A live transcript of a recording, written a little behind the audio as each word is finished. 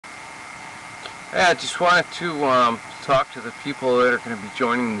Yeah, I just wanted to talk to the people that are going to be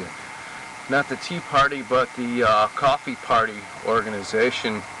joining not the Tea Party, but the Coffee Party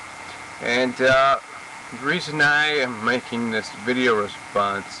organization. And the reason I am making this video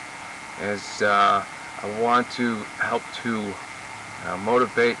response is I want to help to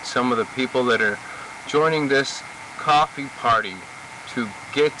motivate some of the people that are joining this Coffee Party to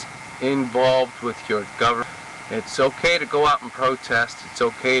get involved with your government. It's okay to go out and protest, it's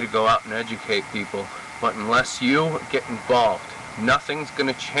okay to go out and educate people, but unless you get involved, nothing's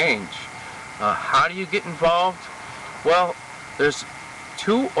going to change. How do you get involved? Well, there's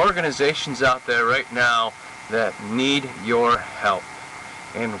two organizations out there right now that need your help.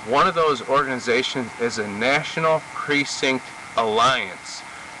 And one of those organizations is a National Precinct Alliance.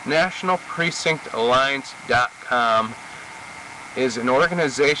 NationalPrecinctAlliance.com is an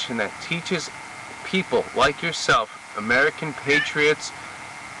organization that teaches people like yourself, American patriots,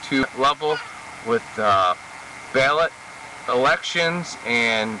 to level with ballot elections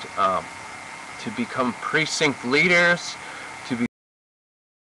and to become precinct leaders, to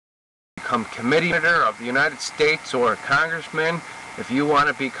become committee leader of the United States or a congressman. If you want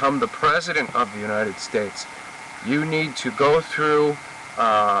to become the president of the United States, you need to go through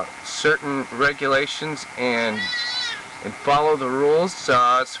certain regulations and follow the rules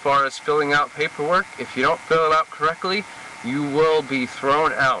as far as filling out paperwork. If you don't fill it out correctly, you will be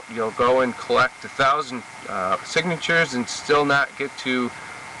thrown out. You'll go and collect 1,000 signatures and still not get to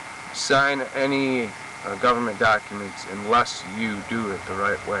sign any government documents unless you do it the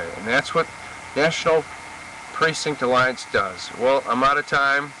right way. And that's what National Precinct Alliance does. Well, I'm out of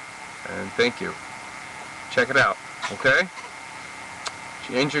time, and thank you. Check it out, okay?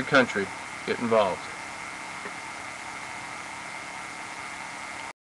 Change your country. Get involved.